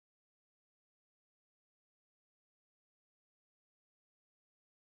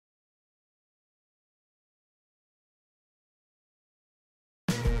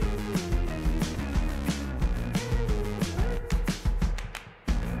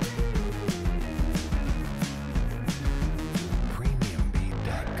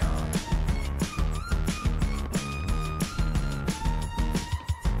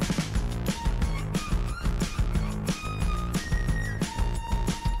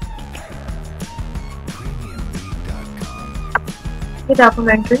की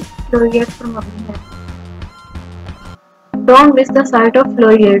डॉक्यूमेंट्री फ्लोरिएड पर मबनी है। Don't miss the site of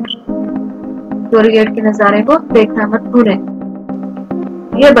फ्लोरिएड। फ्लोरिएड के नज़ारे को देखना मत भूलें।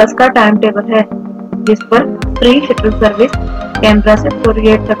 यह बस का टाइम टेबल है जिस पर फ्री शटल सर्विस कैनबरा से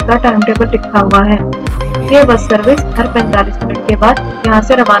फ्लोरिएड तक का टाइम टेबल लिखा हुआ है। यह बस सर्विस हर 45 मिनट के बाद यहाँ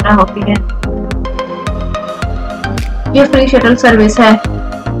से रवाना होती है। यह फ्री शटल सर्विस है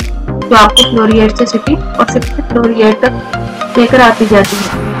जो आपको फ्लोरिएड से सिटी और सिटी से फ्लोरिएड तक लेकर आती जाती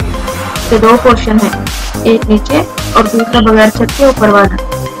है। इसके दो पोर्शन हैं, एक नीचे और दूसरा बगैर छत के ऊपर वाला।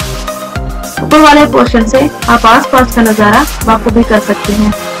 ऊपर वाले पोर्शन से आप आसपास का नजारा बखूबी कर सकते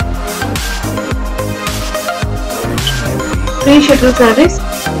हैं। फ्री शटल सर्विस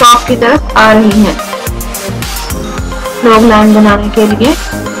टॉप की तरफ आ रही है। लोग लाइन बनाने के लिए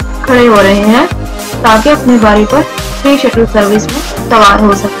खड़े हो रहे हैं ताकि अपनी बारी पर फ्री शटल सर्विस में सवार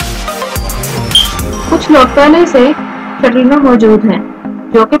हो सके। कुछ लोग पहले से शटल में मौजूद हैं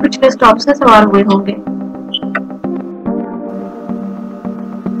जो कि पिछले स्टॉप से सवार हुए होंगे।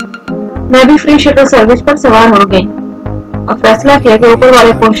 मैं भी फ्री शटल सर्विस पर सवार हो गई और फैसला किया कि ऊपर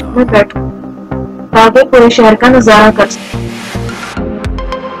वाले पोर्शन में बैठूं ताकि पूरे शहर का नजारा कर सकूं।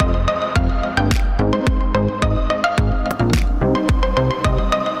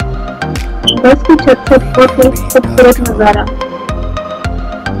 बस की छत से बहुत ही खूबसूरत नजारा,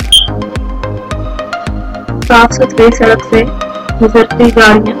 साफ सुथरी सड़क से गुजरती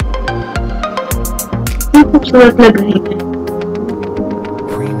गाड़ियां खूबसूरत लग रही हैं।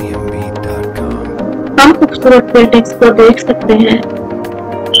 हम खूबसूरत बिल्डिंग्स को देख सकते हैं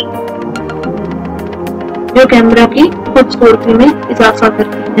जो कैनबरा की खूबसूरती में इजाफा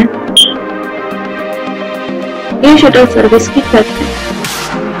करती हैं। ये शटल सर्विस की छत है।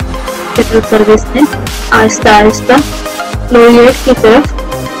 शटल सर्विस ने आहिस्ता आहिस्ता फ्लोरिएड की तरफ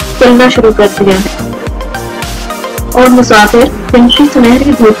चलना शुरू कर दिया है और मुसाफिर दिन की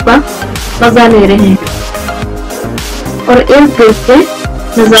सुनहरी धूप का मजा ले रहे हैं और इर्द गिर्द के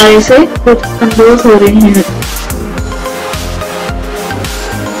नजारे से कुछ अंदोज हो रहे हैं।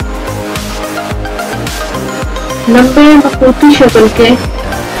 लंबे मखूती शक्ल के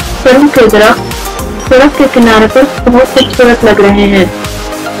फर्म के दरख्त सड़क के किनारे पर बहुत खूबसूरत लग रहे हैं।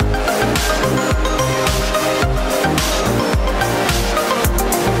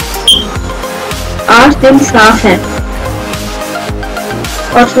 आज दिन साफ है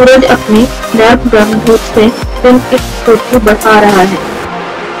और सूरज अपनी नर्म गर्म धूप से दिन की खूबसूरती बढ़ा रहा है।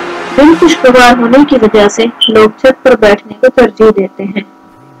 दिन खुशगवार होने की वजह से लोग छत पर बैठने को तरजीह देते हैं।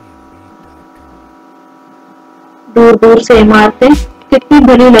 दूर दूर से इमारतें कितनी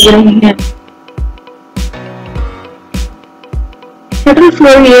बड़ी लग रही हैं। शटल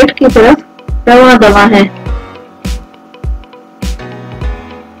फ्लोरिएड की तरफ रवां दवा है।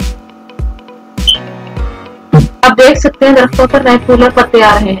 आप देख सकते हैं दरख्तों पर नए फूल और पत्ते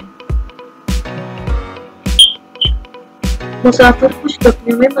आ रहे हैं। मुसाफिर कुछ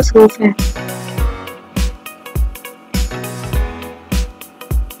गप्पियों में मसरूफ हैं।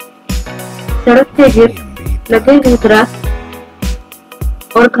 सड़क के गिर्द लगे हुए दरख्त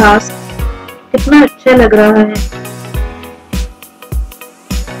और घास कितना अच्छा लग रहा है।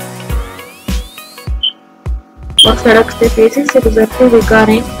 और सड़क से तेजी से गुजरते हुए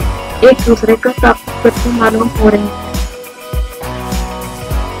कारें एक दूसरे का ताक़त करते मालूम हो रही हैं।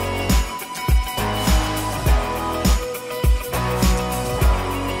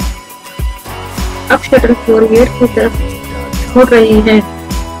 अब शटल फ्लोरिएड की तरफ मुड़ रही है।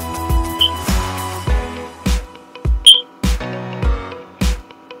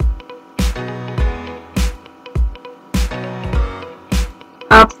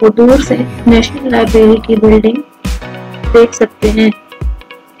 आप वो दूर से नेशनल लाइब्रेरी की बिल्डिंग देख सकते हैं।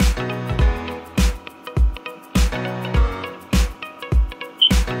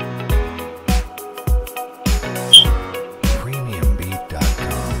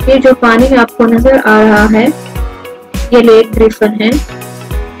 ये जो पानी आपको नजर आ रहा है ये लेक ग्रिफन है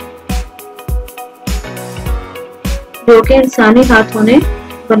जो कि इंसानी हाथों ने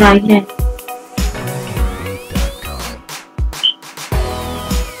बनाई है।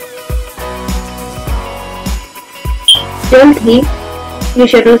 जल्द ही ये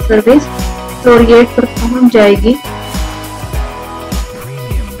शटल सर्विस फ्लोरिएड पर पहुंच जाएगी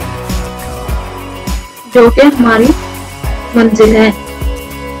जो कि हमारी मंजिल है।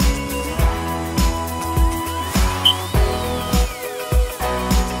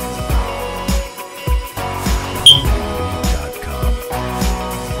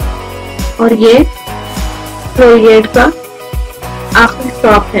 और ये फ्लोरिएड का आखिरी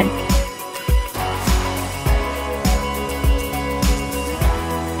स्टॉप है।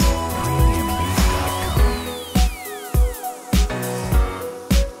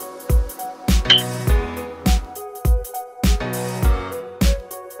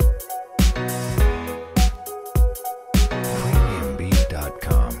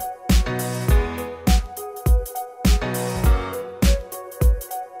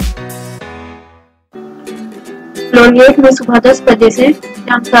 फ्लोरिएट में सुबह 10 बजे से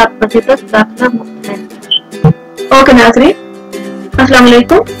शाम 7 बजे तक दाखिला मुफ्त है। ओके नाज़रीन, अस्सलाम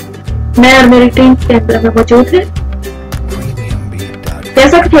वालेकुम। मैं और मेरी टीम कैनबरा में मौजूद है।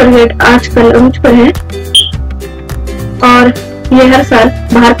 जैसा कि फ्लोरिएट आजकल अरूज पर है और ये हर साल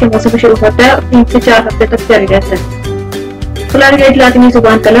बाहर के मौसम में शुरू होता है और 3 से 4 हफ्ते तक जारी रहता है। फ्लोरिएट लातिनी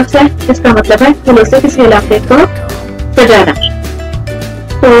जुबान का लफ्ज़ है जिसका मतलब है फूलों से किसी इलाके को सजाना।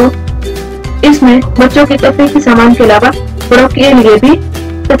 तो इसमें बच्चों के तफरीह के सामान के अलावा बड़ों के लिए भी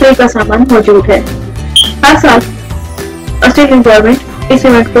तफरीह का सामान मौजूद है। हर साल ऑस्ट्रेलियन गवर्नमेंट इस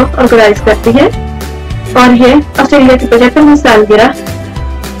इवेंट को ऑर्गेनाइज करती है और ये ऑस्ट्रेलिया की 75वीं सालगिरह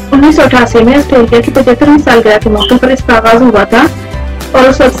 1988 में ऑस्ट्रेलिया की 75वीं सालगिरह के मौके पर इसका आगाज हुआ था और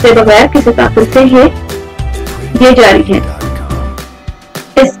उस वक्त से बगैर किसी ताक़ुल से ये जारी है।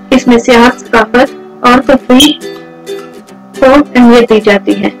 इसमें सियाहत, सकाफत और तफरीह को अहमियत दी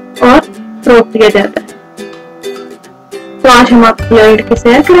जाती है और रोक दिया जाता है। तो आज हम आपको फ्लोरिड की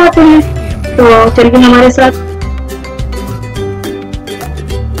सैर कराते हैं, तो चलिए हमारे साथ।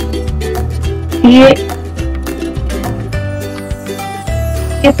 ये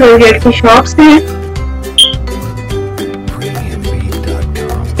फ्लोरिएट की शॉप्स हैं।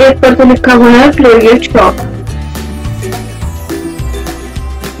 एक पर तो लिखा हुआ है फ्लोरिएट शॉप।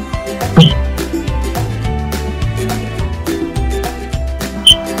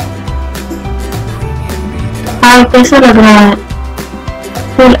 हाँ, कैसा लग रहा है?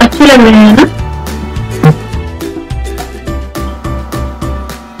 फूल अच्छे लग रहे हैं ना?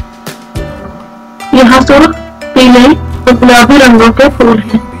 यहाँ सुर्ख, पीले और गुलाबी रंगों के फूल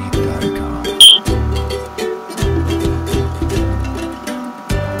हैं।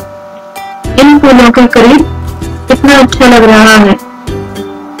 इन फूलों के करीब कितना अच्छा लग रहा है।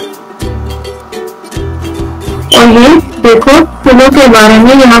 और ये देखो, फूलों के बारे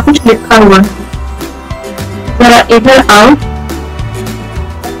में यहाँ कुछ लिखा हुआ है। जरा इधर आओ,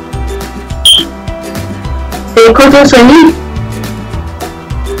 देखो तो सही।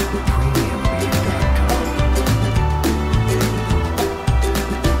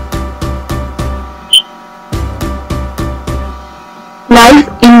 लाइफ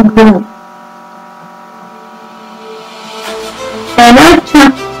इन ब्लूम है ना? अच्छा,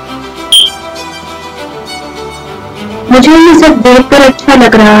 मुझे ये सब देखकर अच्छा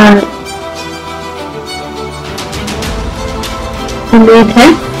लग रहा है। उम्मीद है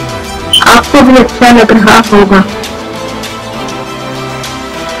आपको भी अच्छा लग रहा होगा।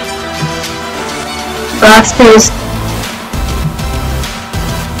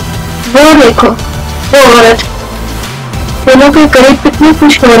 वो देखो, वो औरत फूलों के करीब कितनी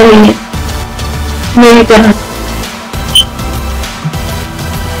खुश हो रही है, मेरी तरह।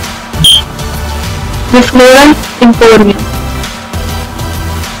 ये फ्लोरल एम्पोरियम,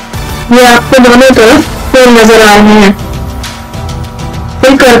 ये आपको दोनों तरफ फूल नजर आ रहे हैं।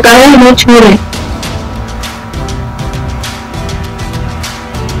 दिल करता है इन्हें छू लें,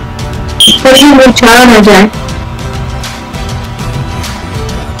 पर ये मुरझा न जाए।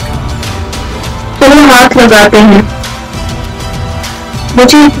 चलो हाथ लगाते हैं।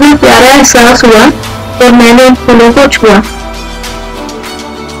 मुझे इतना प्यारा एहसास हुआ जब मैंने इन फूलों को छुआ।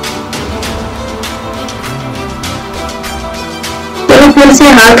 चलो फिर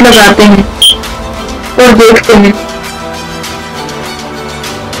से हाथ लगाते हैं और देखते हैं।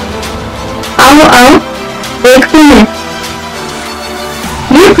 आओ आओ, देखते हैं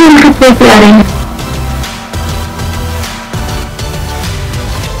ये फूल कितने प्यारे हैं।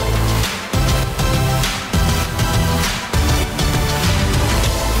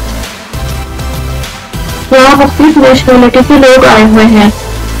 यहाँ मुख्तलिफ नेशनलिटी के लोग आए हुए हैं,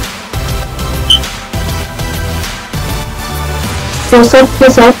 तो सब के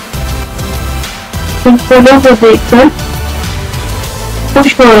सब इन फूलों को देखकर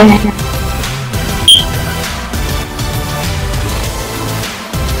खुश हो रहे हैं।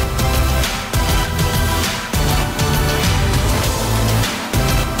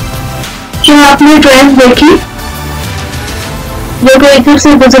 क्या आपने ट्रेन देखी जो कि इधर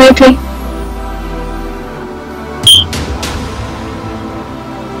से गुजरी थी?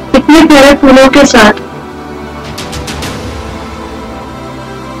 इतने प्यारे फूलों के साथ।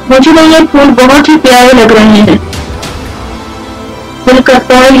 मुझे तो ये फूल बहुत ही प्यारे लग रहे हैं। दिल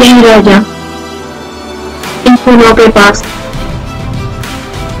करता है यहीं रह जा इन फूलों के पास।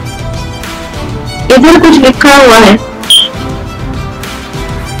 इधर कुछ लिखा हुआ है,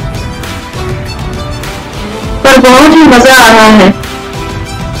 पर बहुत ही मजा आ रहा है।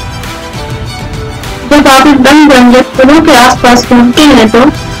 जब आप इन रंग बिरंगे फूलों के आसपास घूमते हैं तो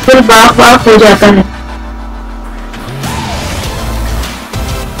दिल बाग बाग हो जाता है।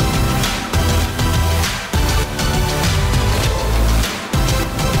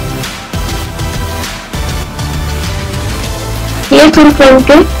 सिर्फ रंग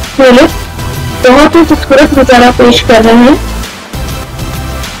के फूल बहुत ही खूबसूरत नजारा पेश कर रहे हैं।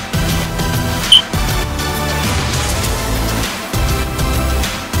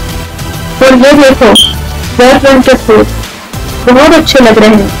 और ये देखो, रेड रंग के फूल बहुत अच्छे लग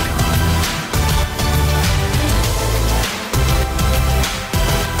रहे हैं।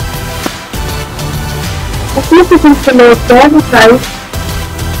 उसी किस्म के लोग प्राइस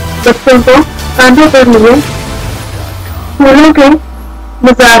बच्चों को कांधे पर लिए फूलों के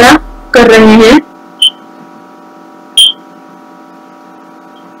नजारा कर रहे हैं।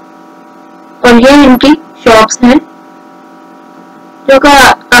 और ये इनकी शॉप्स हैं जो का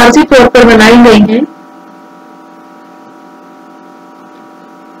आरजी तौर पर बनाई गई हैं।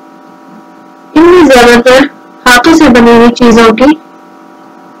 इनमें ज्यादातर हाथों से बनी हुई चीजों की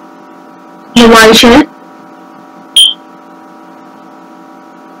नुमाइश है।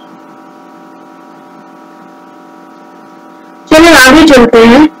 चलिए आगे चलते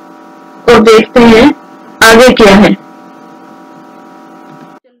हैं और देखते हैं आगे क्या है।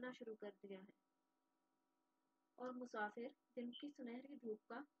 चलना शुरू कर दिया है और मुसाफिर दिन की सुनहरी धूप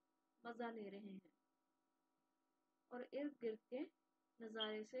का मजा ले रहे हैं और इर्द गिर्द के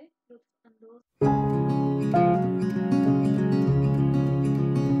नजारे से लुत्फ अंदोज।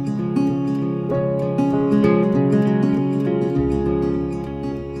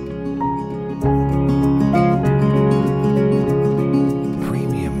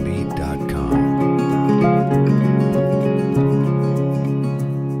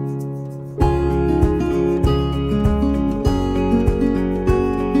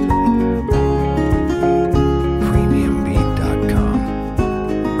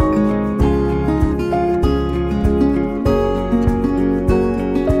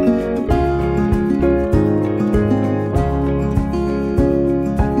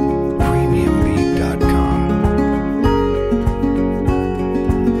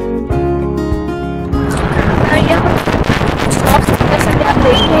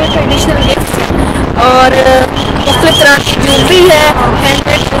 ट्रेडिशनल गिफ्ट और मुख्तलिफ तरह की ज्वेलरी है,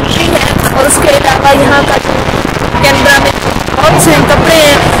 हैंडमेड ज्वेलरी है और उसके अलावा यहाँ का कैनबरा में बहुत से कपड़े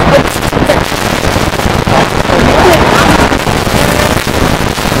हैं।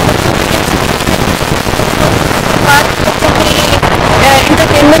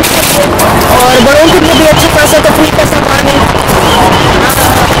 एंटरटेनमेंट के लिए और बड़ों के लिए भी अच्छा खासा तफरीह का सामान है,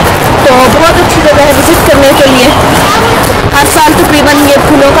 तो बहुत अच्छी जगह है विजिट करने के लिए। हर साल तकरीबन ये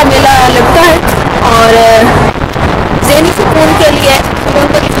फूलों का मेला लगता है और ज़हनी सुकून के लिए फूलों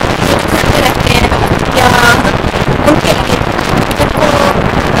को रहते हैं या उनके लिए जिनको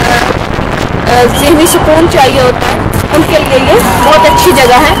ज़हनी सुकून चाहिए होता है उनके लिए ये बहुत अच्छी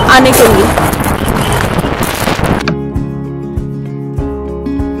जगह है आने के लिए।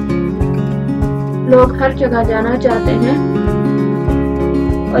 लोग हर जगह जाना चाहते हैं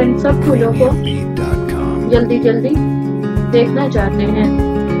और इन सब फूलों को जल्दी जल्दी देखना चाहते हैं।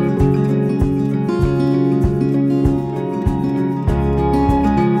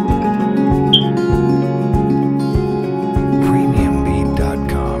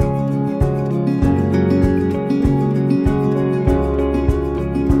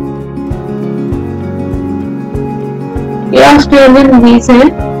 ये ऑस्ट्रेलियन बीज हैं।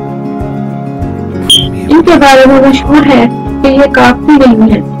 इनके बारे में मशहूर है कि ये काफी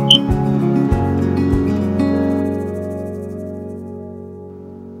नहीं है।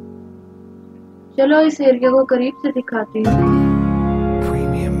 चलो इस एरिया को करीब से दिखाती हूँ।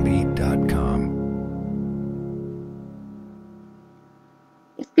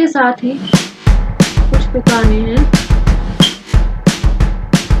 इसके साथ ही कुछ दुकानें हैं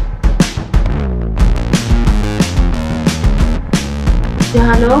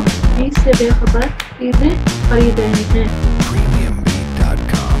जहाँ लोग चीज से बेखबर चीजें खरीद रहे हैं।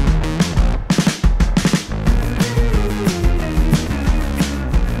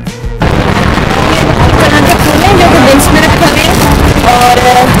 और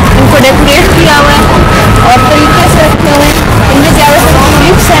उनको डेकोरेट किया हुआ है और तरीके से रखे हुए हैं। इनमें ज़्यादातर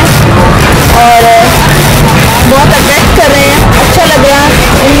क्लिप्स हैं और बहुत अट्रैक्ट कर रहे हैं, अच्छा लग रहा है।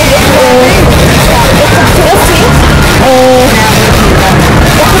 इनमें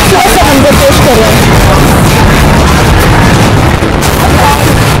खूबसूरत सा मंजर पेश कर रहे हैं।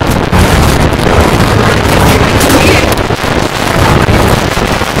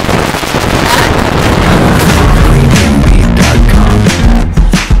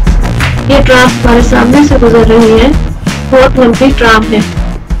 ये ट्राम हमारे सामने से गुजर रही है, बहुत लंबी ट्राम है।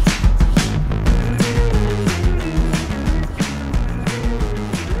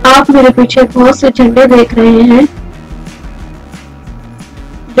 आप मेरे पीछे बहुत से झंडे देख रहे हैं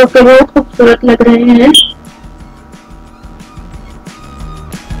जो कि बहुत खूबसूरत लग रहे हैं।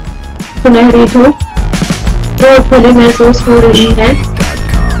 सुनहरी धूप रोज भली महसूस हो रही है।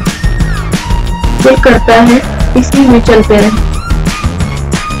 दिल करता है इसी में चलते रहे।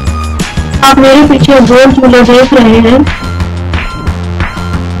 आप मेरे पीछे गोल झूले देख रहे हैं,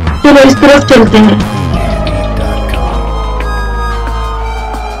 चलो इस तरफ चलते हैं।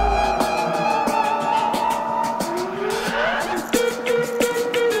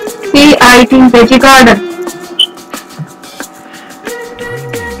 CIT veggie garden.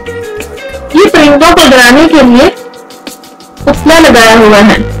 ये परिंदों को डराने के लिए पुतला लगाया हुआ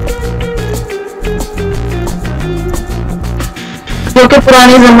है, जो कि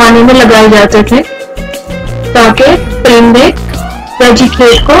पुराने जमाने में लगाए जाते थे ताकि परिंदे वेजी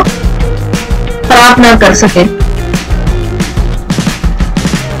खेत को खराब ना कर सके।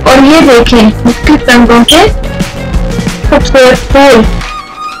 और ये देखें मुख्तलिफ रंगों के खूबसूरत फूल।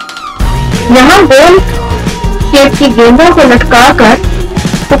 यहाँ गोल शेप की गेंदों को लटका कर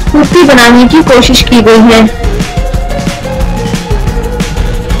खूबसूरती बनाने की कोशिश की गई है।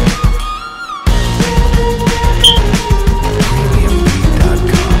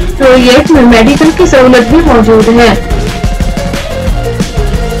 फ्लोरिएड में मेडिकल की सहूलत भी मौजूद है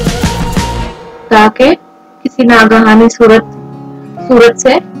ताकि किसी नागहानी सूरत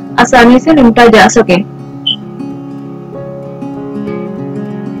से आसानी से निपटा जा सके।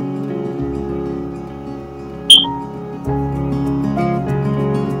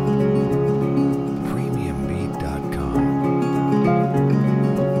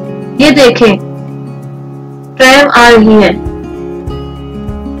 ये देखें ट्रेन आ रही है।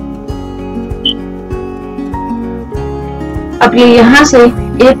 अब ये यहाँ से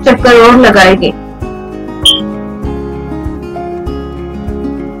एक चक्कर और लगाएगी।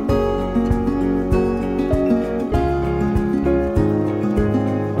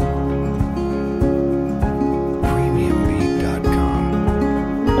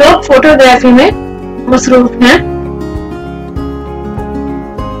 लोग फोटोग्राफी में मसरूफ हैं।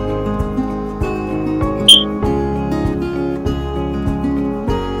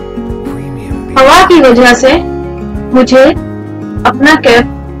 हवा की वजह से मुझे अपना कैप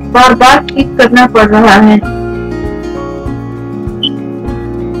बार बार ठीक करना पड़ रहा है।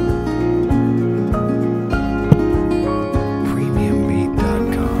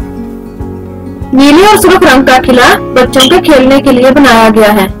 नीले और सुर्ख रंग का किला बच्चों के खेलने के लिए बनाया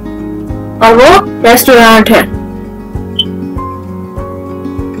गया है और वो रेस्टोरेंट है।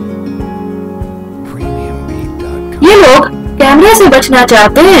 ये लोग कैमरे से बचना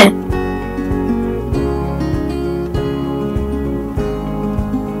चाहते हैं,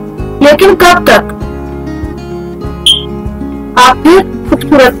 लेकिन कब तक? आप भी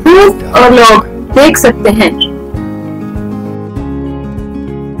खूबसूरत फूल और लोग देख सकते हैं।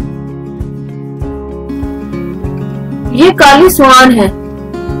 ये काली स्वान है।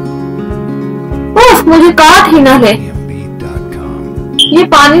 उफ, मुझे काट ही ना ले। ये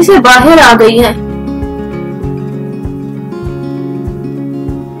पानी से बाहर आ गई है।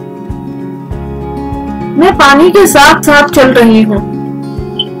 मैं पानी के साथ साथ चल रही हूँ,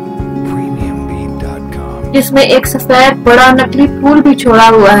 जिसमें एक सफेद बड़ा नकली फूल भी छोड़ा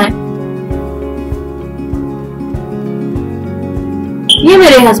हुआ है। ये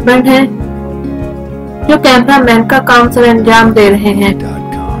मेरे हस्बैंड हैं, जो कैमरामैन का काम सर अंजाम दे रहे हैं।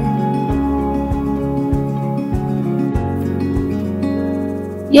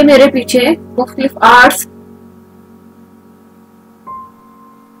 ये मेरे पीछे मुख्तलिफ आर्ट्स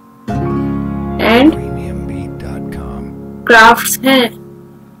एंड क्राफ्ट्स हैं।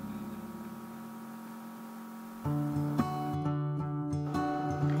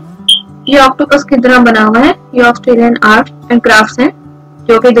 ये ऑक्टोपस की तरह बना हुआ है। ये ऑस्ट्रेलियन आर्ट एंड क्राफ्ट्स हैं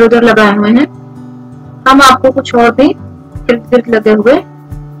जो कि इधर उधर लगाए हुए हैं। हम आपको कुछ और भी इर्द गिर्द लगे हुए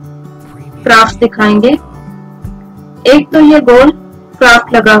क्राफ्ट्स दिखाएंगे। एक तो ये गोल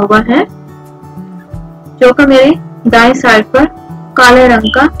क्राफ्ट लगा हुआ है जो कि मेरे दाएं साइड पर काले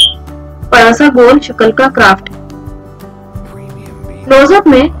रंग का बड़ा सा गोल शक्ल का क्राफ्ट है। क्लोजअप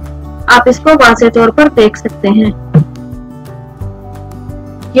में आप इसको वाज़ेह तौर पर देख सकते हैं।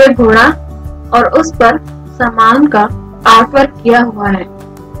 ये घोड़ा और उस पर सामान का आर्टवर्क किया हुआ है।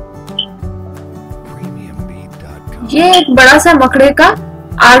 ये एक बड़ा सा मकड़े का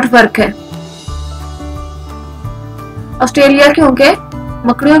आर्ट वर्क है। ऑस्ट्रेलिया क्योंकि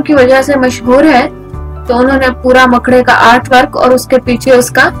मकड़ियों की वजह से मशहूर है, तो उन्होंने पूरा मकड़े का आर्ट वर्क और उसके पीछे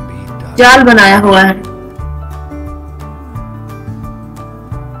उसका जाल बनाया हुआ है।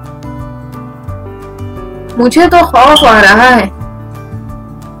 मुझे तो खौफ आ रहा है।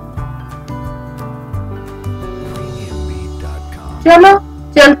 चलो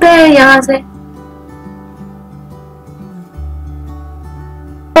चलते हैं यहाँ से।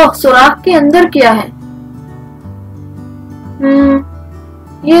 ओह, सुराख के अंदर क्या है?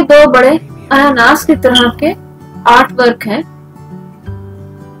 ये दो बड़े अनानास की तरह के आर्ट वर्क हैं।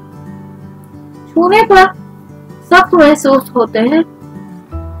 छूने पर सख्त महसूस होते हैं।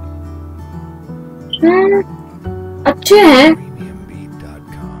 अच्छे हैं।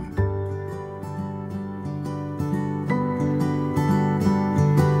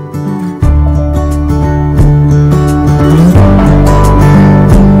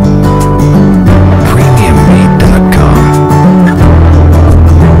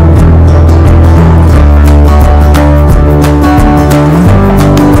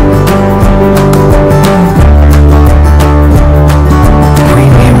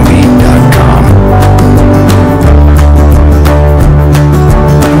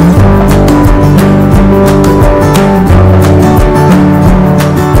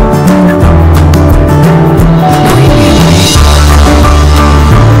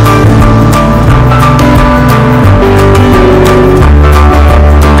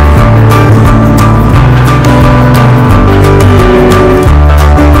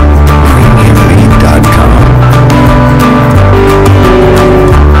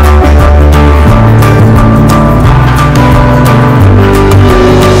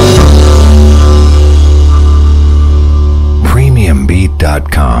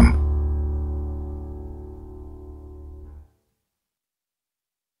 premiumbeat.com.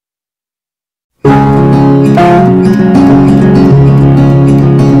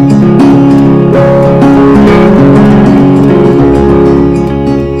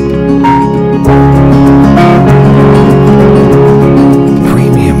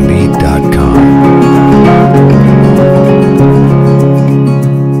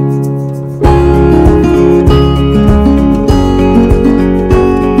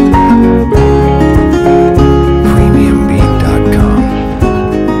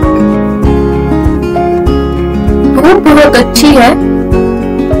 बहुत अच्छी है।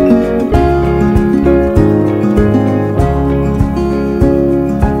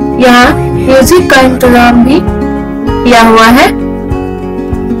 यहाँ म्यूजिक का इंतजाम भी किया हुआ है।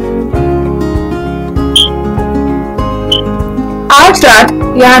 आज रात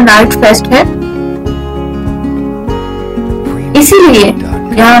यहाँ नाइट फेस्ट है, इसीलिए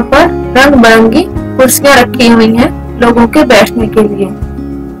यहाँ पर रंग बिरंगी कुर्सियाँ रखी हुई हैं लोगों के बैठने के लिए।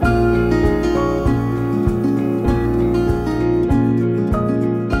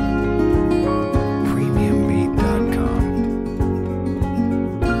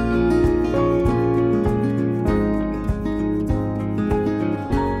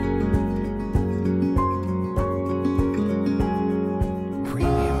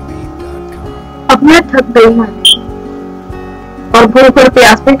 अब मैं थक गई हूँ और भूख और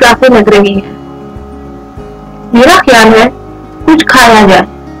प्यास भी काफी लग रही है। मेरा ख्याल है कुछ खाया जाए।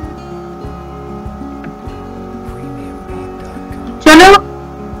 चलो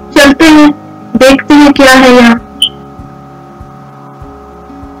चलते हैं, देखते हैं क्या है यहाँ।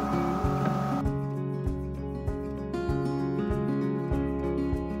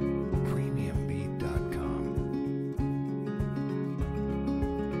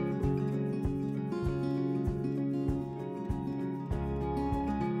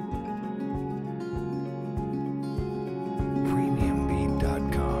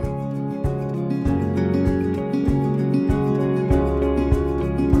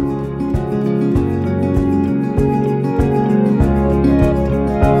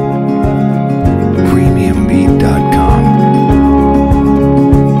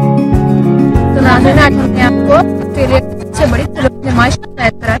 आपको ऑस्ट्रेलिया की सबसे बड़ी फिल्म नुमाइश का तय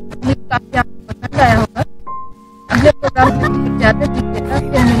करा।